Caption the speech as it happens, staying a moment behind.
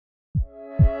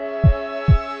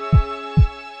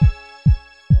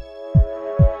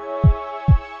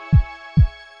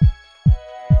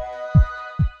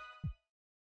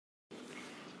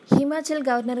హిమాచల్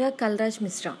గవర్నర్గా Kalraj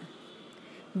Mishra.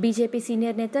 BJP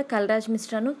senior నేత కల్రాజ్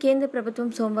మిశ్రాను కేంద్ర ప్రభుత్వం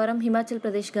సోమవారం హిమాచల్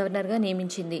ప్రదేశ్ గవర్నర్గా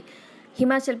నియమించింది.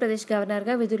 హిమాచల్ ప్రదేశ్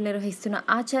గవర్నర్గా విధులు నిర్వహిస్తున్న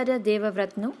ఆచార్య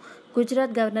దేవవ్రత్ను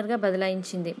గుజరాత్ గవర్నర్గా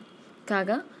బదలాయించింది.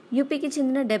 కాగా యూపీకి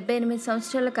చెందిన 78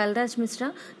 సంవత్సరాల కల్రాజ్ మిశ్రా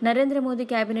నరేంద్ర మోదీ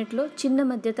కేబినెట్లో చిన్న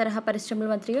మధ్య తరహా పరిశ్రమల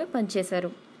మంత్రిగా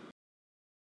పనిచేశారు.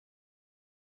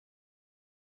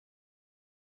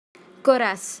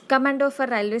 కొరాస్ కమాండో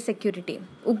ఫర్ రైల్వే సెక్యూరిటీ.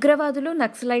 ఉగ్రవాదులు,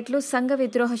 నక్సలైట్లు, సంఘ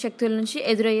విద్రోహ శక్తుల నుంచి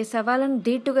ఎదురయ్యే సవాళ్లను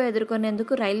ధీటుగా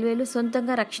ఎదుర్కొనేందుకు రైల్వేలు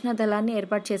సొంతంగా రక్షణ దళాన్ని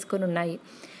ఏర్పాటు చేసుకొనున్నాయి.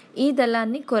 ఈ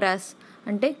దళాన్ని కొరాస్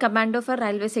అంటే కమాండో ఫర్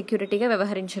రైల్వే సెక్యూరిటీగా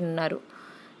వ్యవహరించనున్నారు.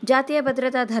 జాతీయ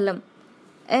భద్రతా దళం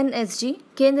ఎన్ఎస్జీ,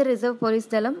 కేంద్ర రిజర్వ్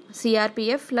పోలీస్ దళం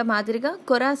సిఆర్పీఎఫ్ ల మాదిరిగా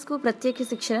కొరాస్కు ప్రత్యేక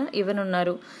శిక్షణ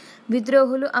ఇవ్వనున్నారు.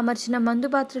 విద్రోహులు అమర్చిన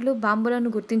మందుపాత్రలు, బాంబులను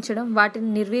గుర్తించడం, వాటిని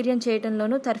నిర్వీర్యం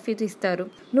చేయడంలోనూ తర్ఫీదు ఇస్తారు.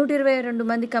 122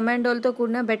 మంది కమాండోలతో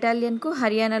కూడిన బెటాలియన్కు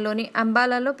హర్యానాలోని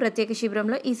అంబాలాలో ప్రత్యేక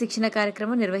శిబిరంలో ఈ శిక్షణ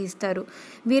కార్యక్రమం నిర్వహిస్తారు.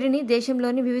 వీరిని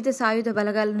దేశంలోని వివిధ సాయుధ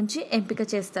బలగాల నుంచి ఎంపిక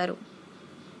చేస్తారు.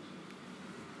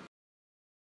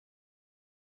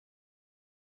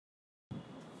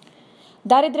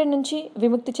 దారిద్ర్యం నుంచి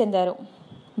విముక్తి చెందారు.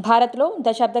 భారత్లో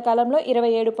దశాబ్ద కాలంలో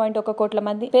 27.1 కోట్ల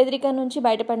మంది పేదరికం నుంచి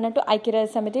బయటపడినట్టు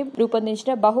ఐక్యరాజ్య సమితి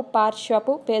రూపొందించిన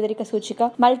బహుపార్శ్వపు పేదరిక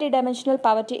సూచిక multi dimensional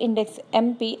poverty index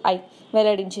MPI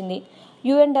వెల్లడించింది.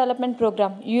 UN development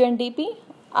programme UNDP,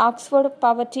 Oxford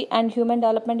poverty and human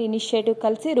development initiative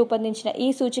కలిసి రూపొందించిన ఈ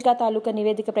సూచిక తాలూకా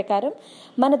నివేదిక ప్రకారం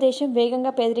మన దేశం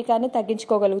వేగంగా పేదరికాన్ని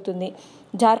తగ్గించుకోగలుగుతుంది.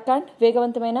 జార్ఖండ్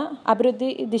వేగవంతమైన అభివృద్ధి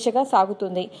దిశగా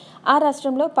సాగుతుంది. ఆ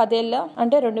రాష్ట్రంలో 10 ఏళ్ల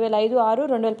అంటే 2005-6,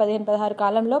 2015-16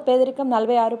 కాలంలో పేదరికం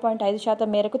 46.5%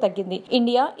 మేరకు తగ్గింది.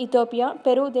 ఇండియా, ఇథియోపియా,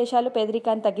 పెరు దేశాలు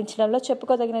పేదరికాన్ని తగ్గించడంలో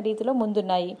చెప్పుకోదగిన రీతిలో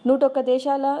ముందున్నాయి. 101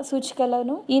 దేశాల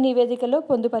సూచికలను ఈ నివేదికలో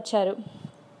పొందుపర్చారు.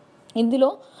 ఇందులో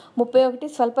 31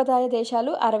 స్వల్పదాయ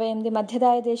దేశాలు, 68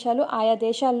 మధ్యదాయ దేశాలు, ఆయా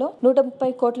దేశాల్లో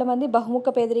 130 కోట్ల మంది బహుముఖ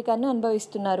పేదరికాన్ని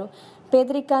అనుభవిస్తున్నారు.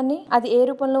 పేదరికాన్ని అది ఏ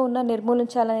రూపంలో ఉన్నా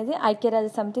నిర్మూలించాలనేది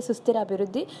ఐక్యరాజ్య సమితి సుస్థిర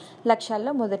అభివృద్ధి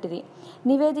లక్ష్యాల్లో మొదటిది.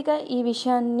 నివేదిక ఈ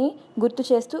విషయాన్ని గుర్తు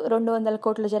చేస్తూ 200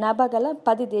 కోట్ల జనాభా గల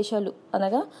 10 దేశాలు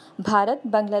అనగా Bharat,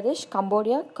 Bangladesh,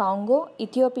 Cambodia, Congo,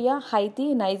 Ethiopia, Haiti,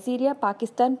 Nigeria,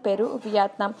 Pakistan, Peru,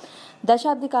 Vietnam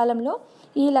దశాబ్ది కాలంలో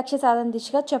ఈ లక్ష్య సాధన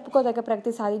దిశగా చెప్పుకోదగ్గ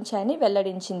ప్రగతి సాధించాయని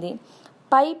వెల్లడించింది.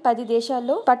 పై 10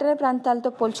 దేశాల్లో పట్టణ ప్రాంతాలతో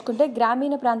పోల్చుకుంటే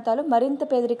గ్రామీణ ప్రాంతాలు మరింత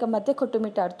పేదరికం మధ్య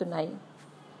కొట్టుమిట్టాడుతున్నాయి.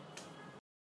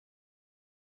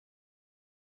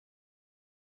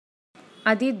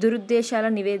 అది దురుద్దేశాల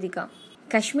నివేదిక.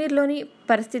 కశ్మీర్లోని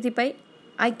పరిస్థితిపై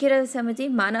ఐక్యరాజ్య సమితి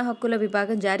మానవ హక్కుల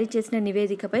విభాగం జారీ చేసిన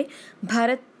నివేదికపై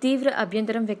భారత్ తీవ్ర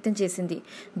అభ్యంతరం వ్యక్తం చేసింది.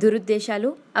 దురుద్దేశాలు,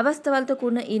 అవాస్తవాలతో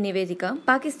కూడిన ఈ నివేదిక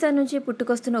పాకిస్తాన్ నుంచి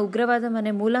పుట్టుకొస్తున్న ఉగ్రవాదం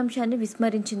అనే మూలాంశాన్ని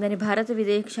విస్మరించిందని భారత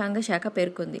విదేశాంగ శాఖ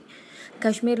పేర్కొంది.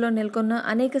 కశ్మీర్లో నెలకొన్న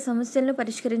అనేక సమస్యలను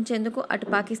పరిష్కరించేందుకు అటు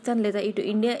పాకిస్తాన్ లేదా ఇటు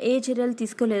ఇండియా ఏ చర్యలు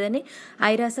తీసుకోలేదని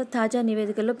ఐరాస తాజా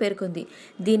నివేదికలో పేర్కొంది.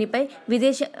 దీనిపై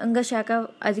విదేశాంగ శాఖ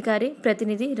అధికారి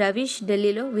ప్రతినిధి రవీష్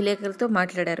ఢిల్లీలో విలేకరులతో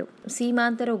మాట్లాడారు.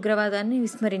 సీమాంతర ఉగ్రవాదాన్ని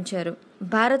విస్మరించారు.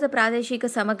 భారత ప్రాదేశిక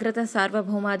సమగ్రత,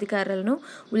 సార్వభౌమాధికారాలను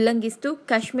ఉల్లంఘిస్తూ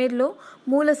కశ్మీర్లో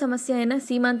మూల సమస్య అయిన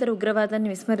సీమాంతర ఉగ్రవాదాన్ని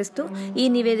విస్మరిస్తూ ఈ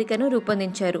నివేదికను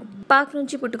రూపొందించారు. పాక్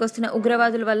నుంచి పుట్టుకొస్తున్న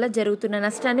ఉగ్రవాదుల వల్ల జరుగుతున్న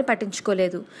నష్టాన్ని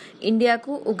పట్టించుకోలేదు.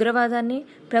 ఇండియాకు ఉగ్రవాదాన్ని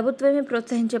ప్రభుత్వమే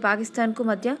ప్రోత్సహించే పాకిస్తాన్కు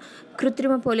మధ్య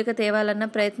కృత్రిమ పోలిక తేవాలన్న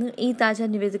ప్రయత్నం ఈ తాజా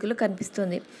నివేదికలో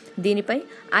కనిపిస్తోంది. దీనిపై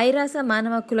ఐరాస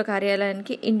మానవ హక్కుల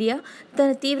కార్యాలయానికి ఇండియా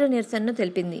తన తీవ్ర నిరసనను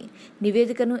తెలిపింది.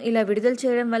 నివేదికను ఇలా విడుదల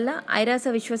చేయడం వల్ల ఐరాస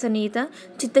విశ్వసనీయత,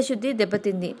 చిత్తశుద్ధి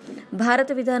దెబ్బతింది.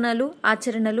 భారత విధానాలు,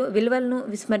 ఆచరణలు, విలువలను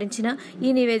విస్మరించిన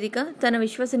ఈ నివేదిక తన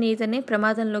విశ్వసనీయతనే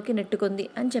ప్రమాదంలోకి నెట్టుకుంది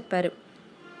అని చెప్పారు.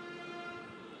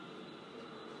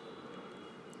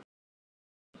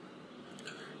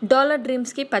 డాలర్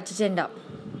డ్రీమ్స్కి పచ్చజెండా.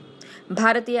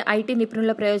 భారతీయ ఐటీ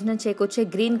నిపుణుల ప్రయోజనం చేకూర్చే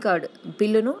గ్రీన్ కార్డ్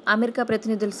బిల్లును అమెరికా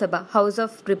ప్రతినిధుల సభ హౌస్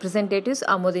ఆఫ్ రిప్రజెంటేటివ్స్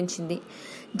ఆమోదించింది.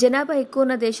 జనాభా ఎక్కువ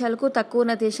ఉన్న దేశాలకు, తక్కువ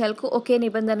ఉన్న దేశాలకు ఒకే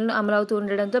నిబంధనలు అమలవుతూ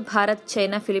ఉండడంతో భారత్,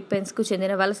 చైనా, ఫిలిప్పైన్స్కు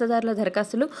చెందిన వలసదారుల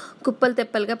దరఖాస్తులు కుప్పలు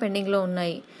తెప్పలుగా పెండింగ్లో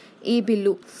ఉన్నాయి. ఈ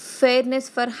bill fairness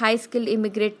for high skilled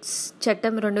ఇమిగ్రేట్స్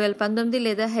చట్టం 2019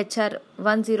 లేదా HR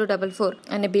 1044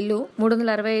 అనే బిల్లు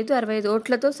 365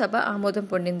 ఓట్లతో సభ ఆమోదం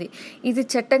పొందింది. ఇది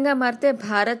చట్టంగా మారితే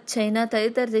భారత్, చైనా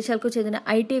తదితర దేశాలకు చెందిన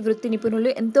ఐటీ వృత్తి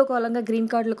నిపుణులు ఎంతో కాలంగా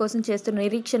గ్రీన్ కార్డుల కోసం చేస్తున్న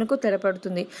నిరీక్షణకు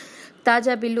తెరపడుతుంది.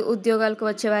 తాజా బిల్లు ఉద్యోగాలకు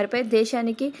వచ్చే వారిపై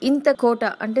దేశానికి ఇంత కోటా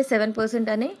అంటే 7%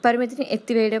 అనే పరిమితిని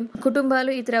ఎత్తివేయడం,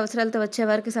 కుటుంబాలు, ఇతర అవసరాలతో వచ్చే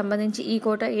వారికి సంబంధించి ఈ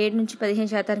కోటా 7 నుంచి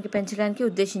 15% పెంచడానికి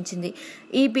ఉద్దేశించింది.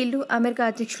 ఈ బిల్లు అమెరికా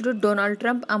అధ్యక్షుడు డొనాల్డ్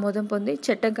ట్రంప్ ఆమోదం పొంది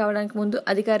చట్టం కావడానికి ముందు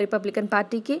అధికార రిపబ్లికన్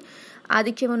పార్టీకి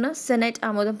ఆధిక్యం ఉన్న సెనెట్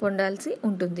ఆమోదం పొందాల్సి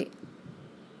ఉంటుంది.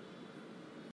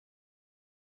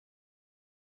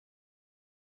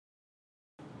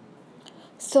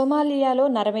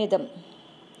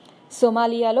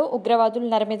 సోమాలియాలో ఉగ్రవాదులు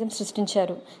నరమేధం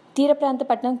సృష్టించారు. తీర ప్రాంత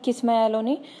పట్టణం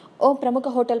కిస్మయాలోని ఓ ప్రముఖ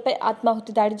హోటల్పై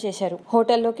ఆత్మాహుతి దాడి చేశారు.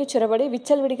 హోటల్లోకి చొరబడి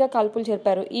విచ్చలవిడిగా కాల్పులు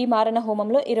జరిపారు. ఈ మారణ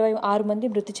హోమంలో 26 మంది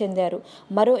మృతి చెందారు.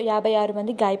 మరో 56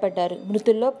 మంది గాయపడ్డారు.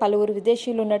 మృతుల్లో పలువురు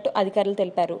విదేశీయులు ఉన్నట్టు అధికారులు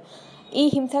తెలిపారు. ఈ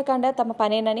హింసాకాండ తమ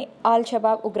పనేనని ఆల్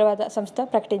షబాబ్ ఉగ్రవాద సంస్థ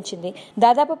ప్రకటించింది.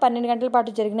 దాదాపు 12 గంటల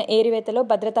పాటు జరిగిన ఏరివేతలో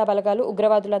భద్రతా బలగాలు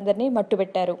ఉగ్రవాదులందరినీ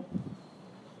మట్టుబెట్టారు.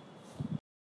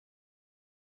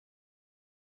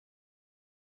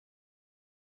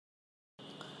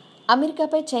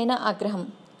 అమెరికాపై చైనా ఆగ్రహం.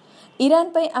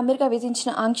 ఇరాన్పై అమెరికా విధించిన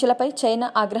ఆంక్షలపై చైనా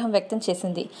ఆగ్రహం వ్యక్తం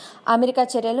చేసింది. అమెరికా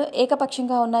చర్యలు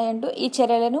ఏకపక్షంగా ఉన్నాయంటూ ఈ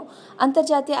చర్యలను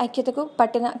అంతర్జాతీయ ఐక్యతకు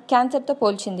పట్టిన క్యాన్సర్తో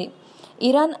పోల్చింది.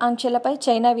 ఇరాన్ ఆంక్షలపై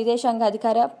చైనా విదేశాంగ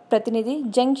అధికార ప్రతినిధి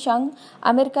జెంగ్ షాంగ్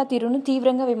అమెరికా తీరును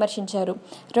తీవ్రంగా విమర్శించారు.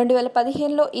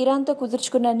 2015లో ఇరాన్తో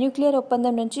కుదుర్చుకున్న న్యూక్లియర్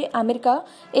ఒప్పందం నుంచి అమెరికా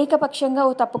ఏకపక్షంగా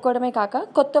తప్పుకోవడమే కాక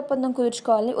కొత్త ఒప్పందం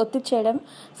కుదుర్చుకోవాలని ఒత్తిడి చేయడం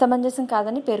సమంజసం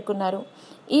కాదని పేర్కొన్నారు.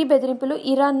 ఈ బెదిరింపులు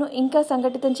ఇరాన్ను ఇంకా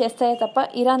సంఘటితం చేస్తాయే తప్ప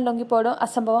ఇరాన్ లొంగిపోవడం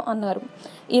అసంభవం అన్నారు.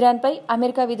 ఇరాన్పై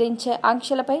అమెరికా విధించే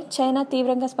ఆంక్షలపై చైనా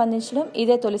తీవ్రంగా స్పందించడం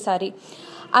ఇదే తొలిసారి.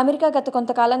 అమెరికా గత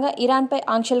కొంతకాలంగా ఇరాన్పై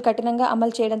ఆంక్షలు కఠినంగా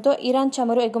అమలు చేయడంతో ఇరాన్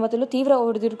చమురు ఎగుమతులు తీవ్ర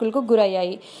ఒడిదుడుకులకు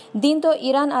గురయ్యాయి. దీంతో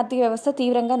ఇరాన్ ఆర్థిక వ్యవస్థ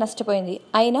తీవ్రంగా నష్టపోయింది.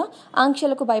 అయినా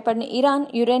ఆంక్షలకు భయపడిన ఇరాన్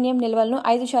యురేనియం నిల్వలను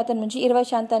 5% నుంచి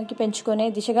 20% పెంచుకునే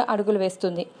దిశగా అడుగులు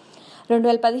వేస్తుంది.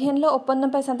 2015లో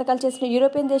ఒప్పందంపై సంతకాలు చేసిన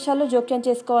యూరోపియన్ దేశాలు జోక్యం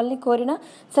చేసుకోవాలని కోరినా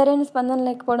సరైన స్పందన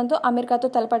లేకపోవడంతో అమెరికాతో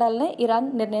తలపడాలని ఇరాన్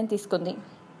నిర్ణయం తీసుకుంది.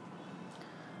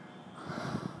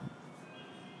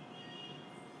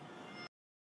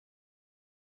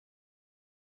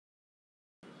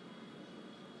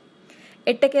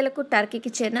 ఎట్టకేలకు టర్కీకి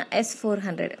చేరిన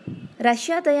S-400.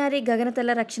 రష్యా తయారీ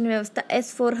గగనతల రక్షణ వ్యవస్థ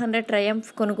S-400 ట్రయంఫ్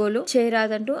కొనుగోలు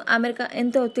చేయరాదంటూ అమెరికా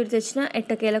ఎంత ఒత్తిడి తెచ్చినా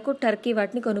ఎట్టకేలకు టర్కీ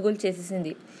వాటిని కొనుగోలు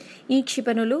చేసేసింది. ఈ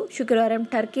క్షిపణులు శుక్రవారం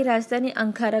టర్కీ రాజధాని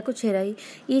అంకారాకు చేరాయి.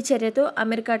 ఈ చర్యతో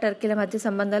అమెరికా టర్కీల మధ్య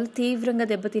సంబంధాలు తీవ్రంగా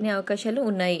దెబ్బతినే అవకాశాలు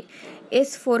ఉన్నాయి.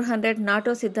 S-400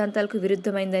 నాటో సిద్ధాంతాలకు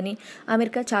విరుద్ధమైందని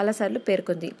అమెరికా చాలాసార్లు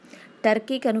పేర్కొంది.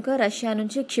 టర్కీ కనుక రష్యా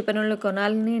నుంచి క్షిపణులను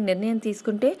కొనాలని నిర్ణయం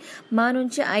తీసుకుంటే మా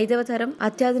నుంచి 5వ తరం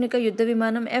అత్యాధునిక యుద్ధ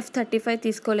విమానం F-35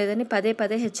 తీసుకోలేదని పదే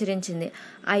పదే హెచ్చరించింది.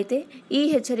 అయితే ఈ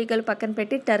హెచ్చరికలు పక్కన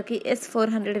పెట్టి టర్కీ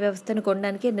S-400 వ్యవస్థను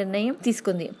కొనడానికి నిర్ణయం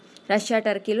తీసుకుంది. రష్యా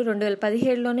టర్కీలు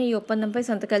 2017లోనే ఈ ఒప్పందంపై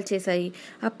సంతకాలు చేశాయి.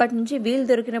 అప్పటి నుంచి వీలు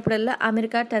దొరికినప్పుడల్లా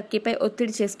అమెరికా టర్కీపై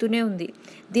ఒత్తిడి చేస్తూనే ఉంది.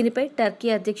 దీనిపై టర్కీ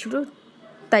అధ్యక్షుడు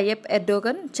తయ్యప్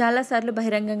ఎర్డోగన్ చాలాసార్లు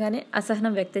బహిరంగంగానే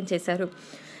అసహనం వ్యక్తం చేశారు.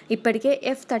 ఇప్పటికే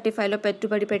F-35లో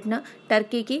పెట్టుబడి పెట్టిన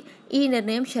టర్కీకి ఈ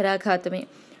నిర్ణయం శరాఘాతమే.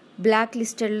 బ్లాక్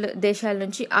లిస్టెడ్ దేశాల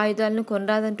నుంచి ఆయుధాలను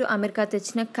కొనరాదంటూ అమెరికా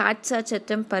తెచ్చిన కాట్సా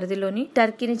చట్టం పరిధిలోని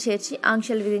టర్కీని చేర్చి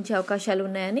ఆంక్షలు విధించే అవకాశాలు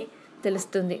ఉన్నాయని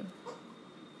తెలుస్తుంది.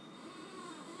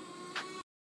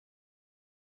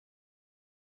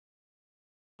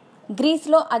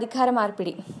 గ్రీస్లో అధికార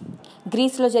మార్పిడి.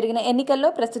 గ్రీస్లో జరిగిన ఎన్నికల్లో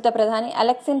ప్రస్తుత ప్రధాని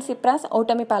అలెక్సిస్ సిప్రాస్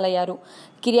ఓటమి పాలయ్యారు.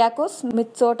 కిరియాకోస్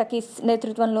మిత్సోటకిస్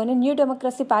నేతృత్వంలోని న్యూ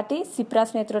డెమోక్రసీ పార్టీ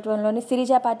సిప్రాస్ నేతృత్వంలోని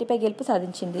సిరిజా పార్టీపై గెలుపు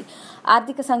సాధించింది.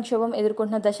 ఆర్థిక సంక్షోభం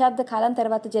ఎదుర్కొంటున్న దశాబ్ద కాలం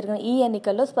తర్వాత జరిగిన ఈ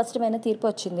ఎన్నికల్లో స్పష్టమైన తీర్పు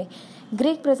వచ్చింది.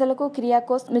 గ్రీక్ ప్రజలకు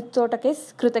కిరియాకోస్ మిత్సోటకిస్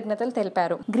కృతజ్ఞతలు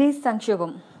తెలిపారు. గ్రీస్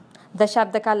సంక్షోభం.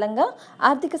 దశాబ్ద కాలంగా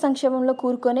ఆర్థిక సంక్షోభంలో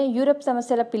కూరుకొనే యూరప్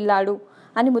సమస్యల పిల్లాడు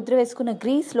అని ముద్ర వేసుకున్న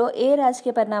గ్రీస్లో ఏ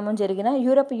రాజకీయ పరిణామం జరిగినా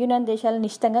యూరప్ యూనియన్ దేశాలు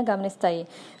నిశ్చితంగా గమనిస్తాయి.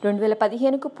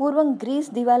 2015కు పూర్వం గ్రీస్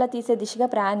దివాలా తీసే దిశగా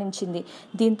ప్రయాణించింది.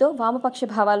 దీంతో వామపక్ష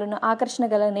భావాలున్న ఆకర్షణ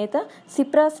గల నేత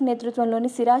సిప్రాస్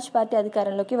నేతృత్వంలోని సిరాజ్ పార్టీ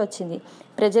అధికారంలోకి వచ్చింది.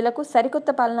 ప్రజలకు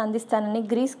సరికొత్త పాలన అందిస్తానని,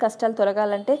 గ్రీస్ కష్టాలు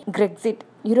తొలగాలంటే గ్రెగ్జిట్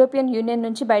యూరోపియన్ యూనియన్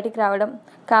నుంచి బయటికి రావడం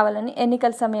కావాలని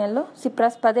ఎన్నికల సమయంలో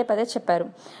సిప్రాస్ పదే పదే చెప్పారు.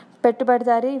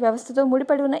 పెట్టుబడిదారీ వ్యవస్థతో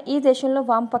ముడిపడి ఉన్న ఈ దేశంలో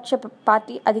వామపక్ష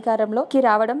పార్టీ అధికారంలోకి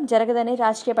రావడం జరగదని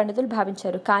రాజకీయ పండితులు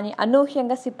భావించారు. కానీ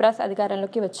అనూహ్యంగా సిప్రాస్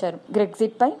అధికారంలోకి వచ్చారు.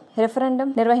 గ్రెగ్జిట్ పై రెఫరెండం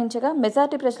నిర్వహించగా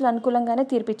మెజారిటీ ప్రజలు అనుకూలంగానే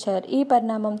తీర్పిచ్చారు. ఈ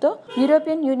పరిణామంతో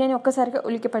యూరోపియన్ యూనియన్ ఒక్కసారిగా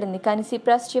ఉలికిపడింది. కానీ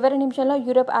సిప్రాస్ చివరి నిమిషంలో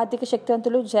యూరోప్ ఆర్థిక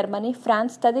శక్తివంతులు జర్మనీ,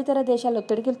 ఫ్రాన్స్ తదితర దేశాల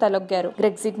ఒత్తిడికి తలొగ్గారు.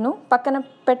 గ్రెగ్జిట్ ను పక్కన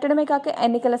పెట్టడమే కాక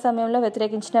ఎన్నికల సమయంలో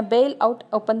వ్యతిరేకించిన బెయిల్ అవుట్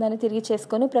ఒప్పందాన్ని తిరిగి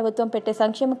చేసుకుని ప్రభుత్వం పెట్టే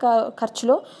సంక్షేమ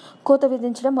ఖర్చులో కోత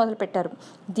విధించడం మొదలుపెట్టారు.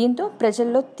 దీంతో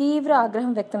ప్రజల్లో తీవ్ర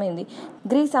ఆగ్రహం వ్యక్తమైంది.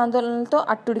 గ్రీస్ ఆందోళనలతో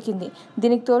అట్టుడికింది.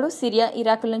 దీనికి తోడు సిరియా,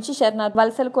 ఇరాక్ నుంచి శరణార్థి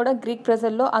వలసలు కూడా గ్రీక్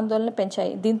ప్రజల్లో ఆందోళన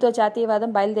పెంచాయి. దీంతో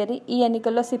జాతీయవాదం బయలుదేరి ఈ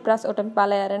ఎన్నికల్లో సిప్రాస్ ఓటమి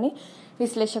పాలయ్యారని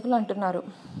విశ్లేషకులు అంటున్నారు.